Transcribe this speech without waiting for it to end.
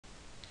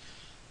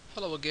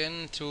Hello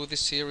again to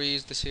this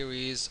series, the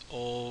series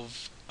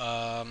of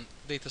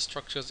data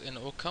structures in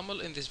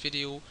OCAML. In this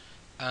video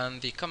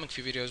and the coming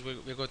few videos,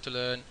 we're going to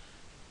learn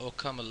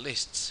OCAML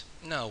lists.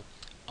 Now,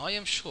 I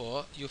am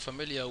sure you're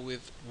familiar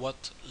with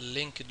what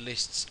linked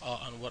lists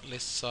are and what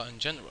lists are in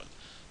general.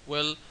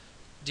 Well,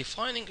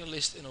 defining a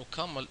list in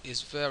OCAML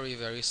is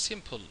very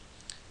simple.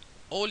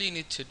 All you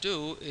need to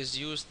do is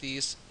use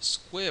these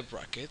square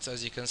brackets,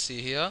 as you can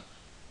see here,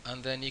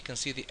 and then you can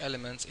see the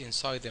elements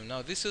inside them.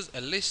 Now this is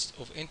a list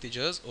of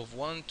integers of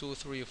 1, 2,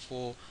 3,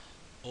 4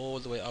 all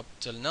the way up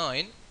till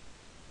 9,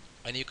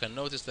 and you can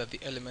notice that the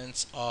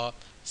elements are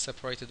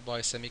separated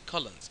by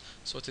semicolons.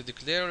 So to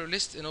declare a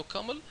list in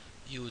OCaml,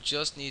 you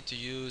just need to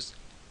use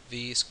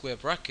the square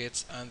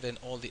brackets, and then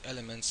all the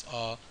elements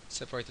are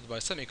separated by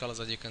semicolons,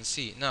 as you can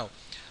see. Now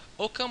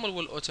OCaml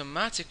will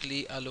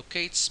automatically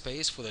allocate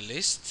space for the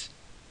list,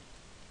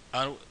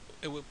 and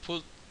it will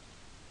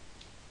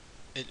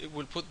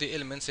put the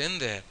elements in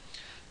there.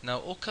 Now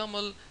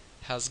OCaml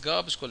has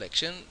garbage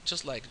collection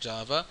just like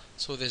Java,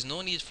 so there's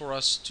no need for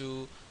us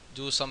to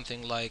do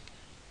something like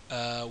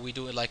we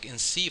do it like in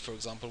C, for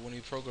example. When we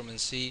program in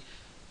C,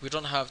 we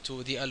don't have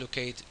to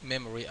deallocate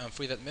memory and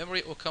free that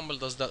memory. OCaml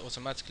does that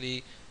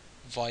automatically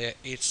via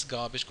its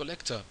garbage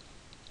collector.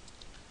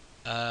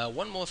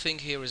 One more thing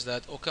here is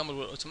that OCaml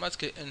will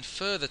automatically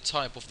infer the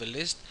type of the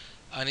list,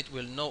 and it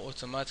will know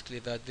automatically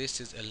that this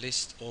is a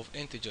list of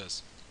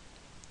integers.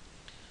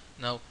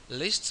 Now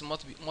lists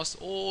must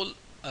all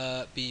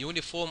be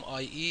uniform,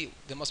 i.e.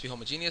 they must be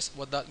homogeneous.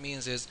 What that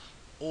means is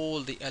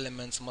all the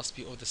elements must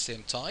be of the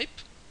same type.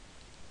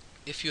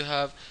 If you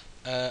have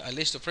a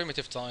list of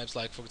primitive types,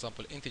 like for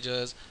example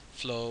integers,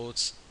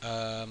 floats,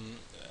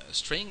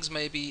 strings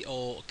maybe,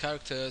 or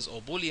characters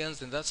or booleans,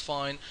 then that's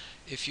fine.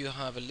 If you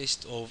have a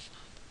list of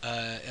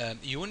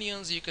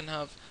unions, you can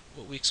have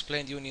what we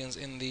explained unions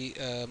in the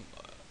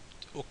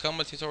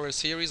OCaml tutorial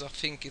series. I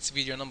think it's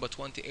video number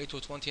 28 or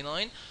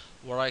 29,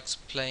 where I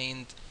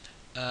explained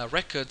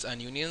records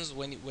and unions.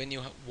 When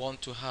you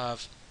want to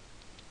have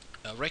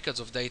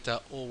records of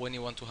data, or when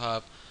you want to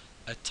have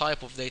a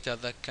type of data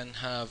that can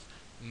have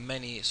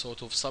many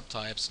sort of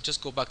subtypes,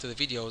 just go back to the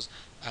videos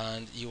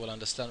and you will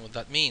understand what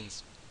that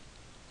means.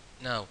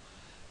 Now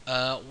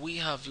we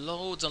have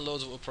loads and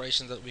loads of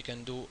operations that we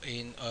can do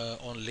in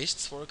on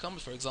lists for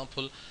OCaml. For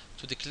example,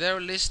 to declare a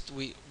list,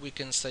 we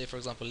can say, for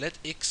example, let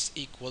x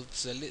equal,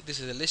 this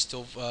is a list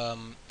of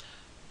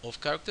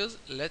characters.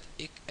 Let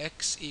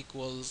x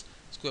equals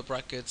square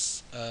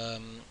brackets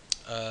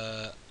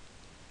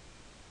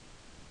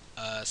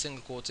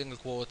single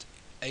quote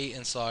a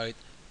inside,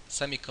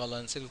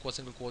 semicolon, single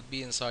quote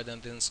b inside,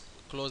 and then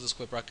close the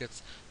square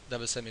brackets,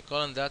 double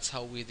semicolon. That's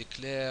how we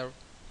declare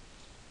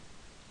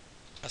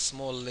a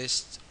small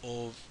list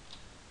of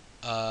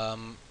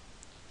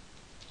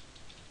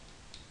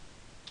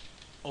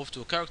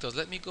two characters.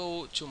 Let me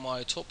go to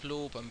my top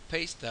loop and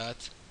paste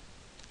that,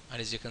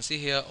 and as you can see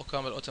here,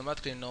 OCaml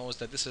automatically knows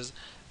that this is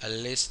a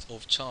list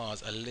of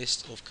chars, a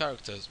list of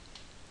characters.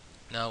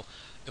 Now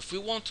if we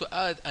want to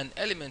add an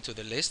element to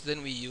the list,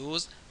 then we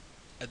use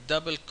a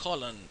double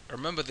colon.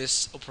 Remember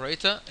this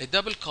operator? A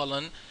double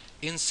colon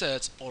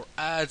inserts or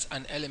adds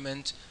an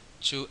element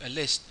to a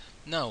list.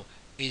 Now,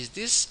 is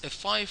this a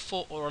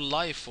FIFO or a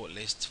LIFO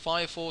list?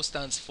 FIFO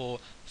stands for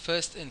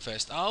first in,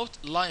 first out.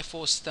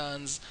 LIFO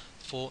stands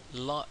for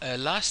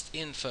last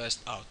in,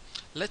 first out.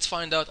 Let's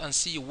find out and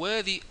see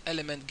where the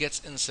element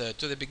gets inserted,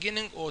 to the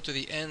beginning or to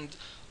the end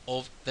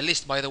of the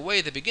list. By the way,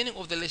 the beginning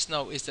of the list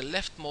now is the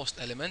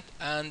leftmost element,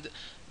 and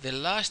the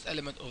last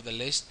element of the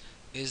list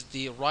is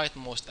the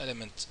rightmost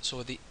element.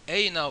 So the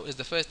A now is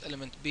the first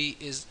element, B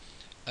is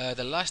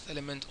the last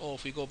element, or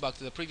if we go back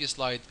to the previous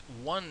slide,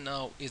 1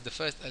 now is the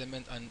first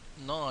element and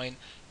 9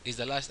 is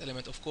the last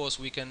element. Of course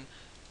we can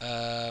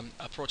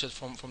approach it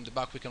from the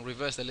back. We can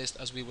reverse the list,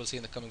 as we will see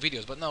in the coming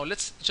videos. But now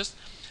let's just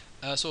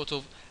sort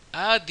of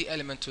add the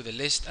element to the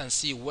list and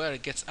see where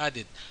it gets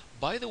added.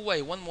 By the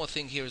way, one more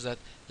thing here is that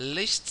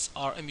lists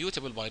are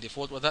immutable by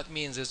default. What that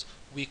means is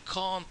we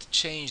can't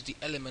change the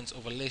elements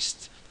of a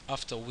list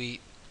after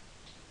we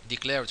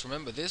declare it.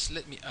 Remember this.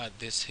 Let me add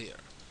this here.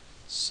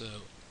 So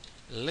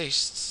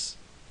lists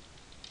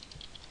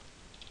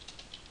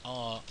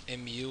are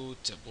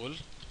immutable,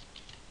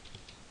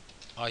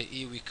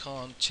 i.e. we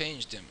can't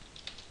change them.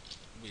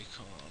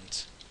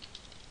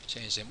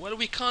 Well,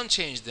 we can't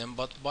change them,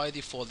 but by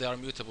default they are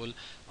mutable,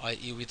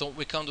 i.e.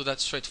 we can't do that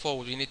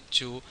straightforward. We need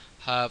to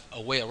have a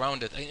way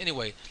around it.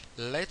 Anyway,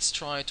 let's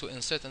try to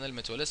insert an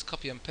element. So let's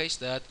copy and paste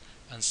that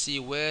and see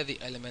where the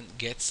element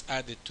gets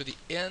added, to the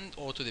end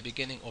or to the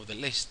beginning of the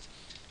list.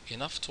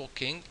 Enough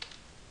talking,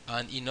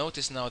 and you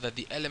notice now that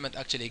the element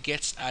actually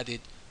gets added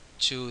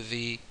to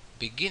the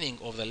beginning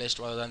of the list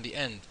rather than the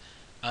end.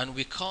 And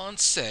we can't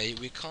say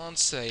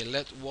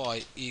let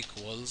y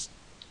equals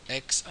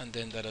x and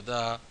then da da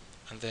da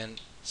and then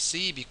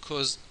c,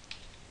 because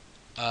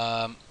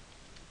as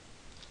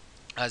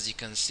you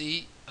can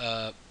see,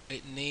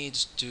 it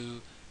needs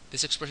to,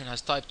 this expression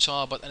has type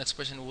char, but an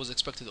expression was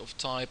expected of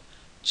type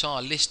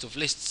char list of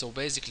lists. So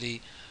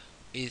basically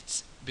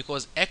it's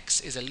because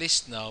X is a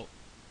list now.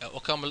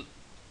 OCaml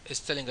is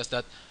telling us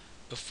that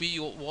if we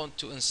want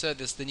to insert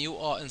this, then you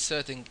are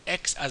inserting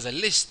X as a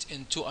list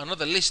into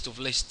another list of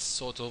lists,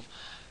 sort of.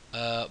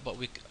 But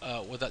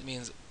what that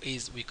means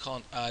is we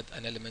can't add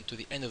an element to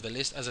the end of the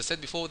list. As I said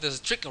before, there's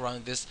a trick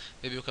around this.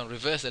 Maybe we can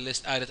reverse the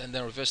list, add it, and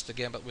then reverse it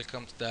again, but we'll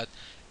come to that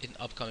in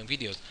upcoming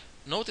videos.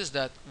 Notice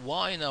that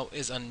Y now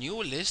is a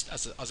new list.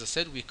 As I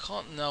said, we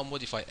can't now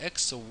modify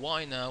X, so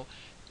Y now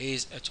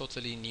is a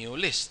totally new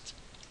list.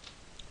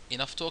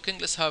 Enough talking,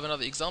 let's have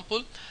another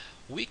example.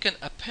 We can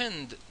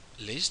append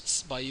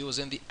lists by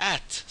using the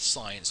at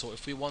sign. So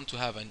if we want to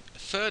have a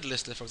third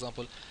list, for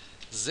example,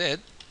 Z,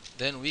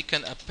 then we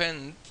can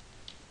append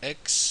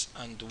X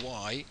and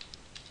Y,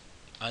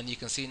 and you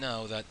can see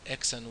now that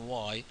X and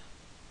Y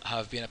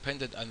have been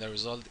appended, and the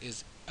result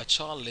is a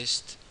child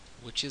list,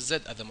 which is Z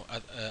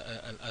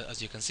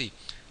as you can see.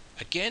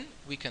 Again,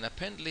 we can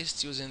append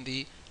lists using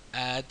the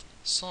add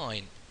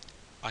sign.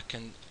 I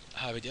can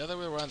have it the other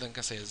way around and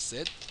can say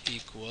Z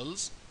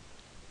equals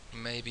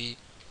maybe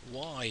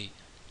Y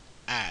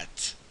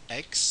at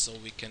X, so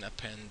we can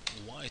append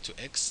Y to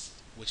X,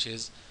 which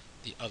is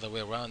the other way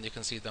around. You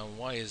can see that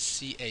Y is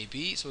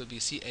CAB, so it will be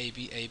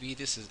CAB.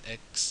 This is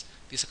X,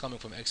 these are coming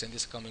from X and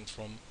these are coming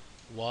from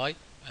Y,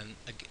 and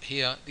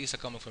here these are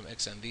coming from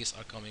X and these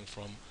are coming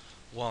from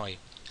Y.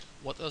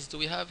 What else do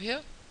we have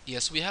here?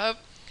 Yes, we have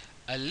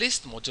a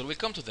list module. We'll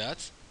come to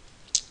that.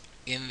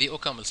 In the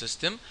OCaml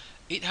system,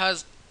 it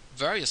has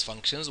various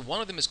functions. One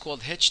of them is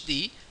called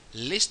HD.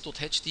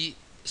 List.hd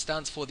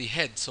stands for the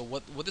head. So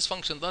what this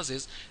function does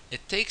is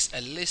it takes a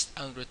list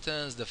and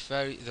returns the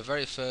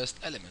very first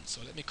element.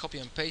 So let me copy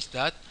and paste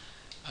that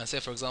and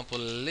say, for example,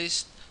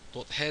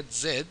 list.head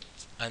Z,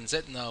 and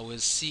Z now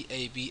is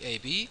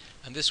CABAB,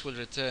 and this will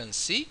return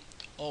C.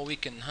 Or we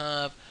can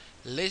have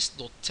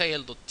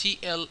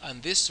list.tail.tl,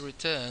 and this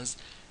returns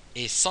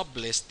a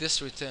sublist.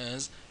 This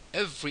returns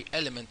every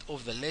element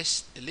of the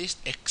list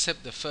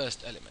except the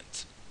first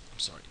element. I'm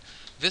sorry.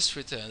 This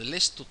returns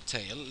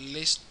list.tail,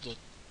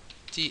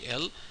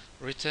 list.tl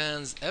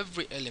returns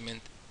every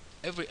element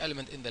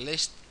in the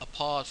list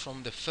apart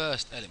from the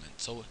first element.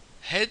 So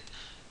head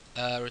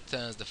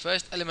returns the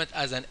first element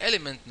as an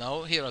element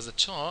now here as a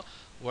char,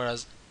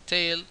 whereas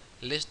tail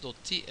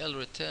list.tl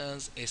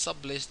returns a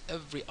sublist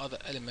every other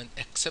element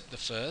except the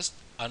first.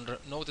 And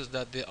notice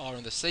that they are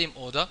in the same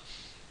order.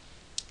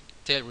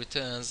 Tail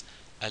returns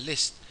a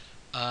list.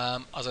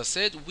 As I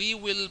said, we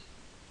will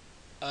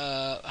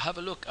have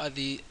a look at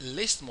the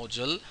list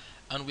module,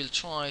 and we'll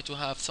try to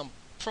have some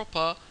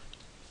proper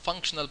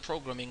functional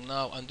programming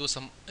now and do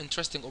some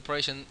interesting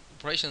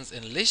operations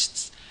in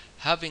lists.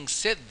 Having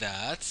said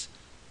that,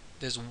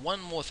 there's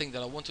one more thing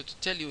that I wanted to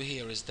tell you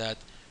here, is that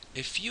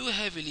if you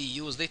heavily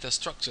use data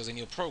structures in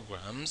your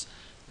programs,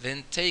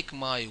 then take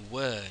my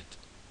word.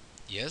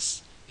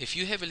 Yes, if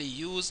you heavily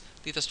use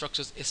data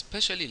structures,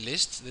 especially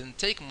lists, then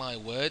take my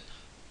word,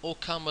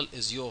 OCaml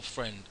is your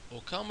friend.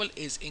 OCaml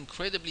is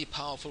incredibly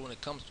powerful when it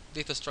comes to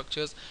data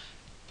structures,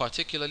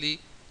 particularly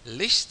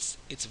lists.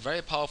 It's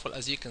very powerful.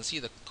 As you can see,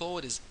 the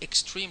code is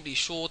extremely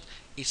short.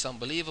 It's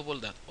unbelievable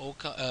that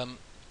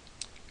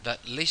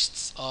that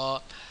lists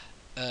are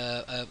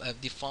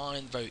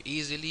defined very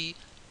easily,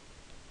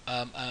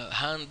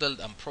 handled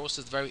and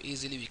processed very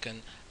easily. We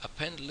can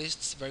append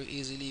lists very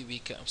easily.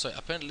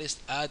 Append lists,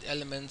 add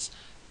elements,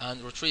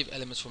 and retrieve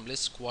elements from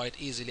lists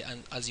quite easily.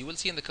 And as you will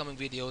see in the coming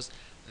videos,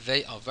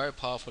 they are very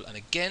powerful. And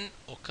again,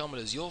 OCaml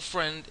is your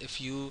friend if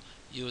you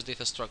use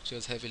data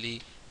structures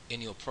heavily in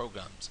your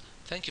programs.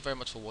 Thank you very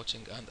much for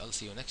watching, and I'll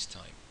see you next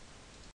time.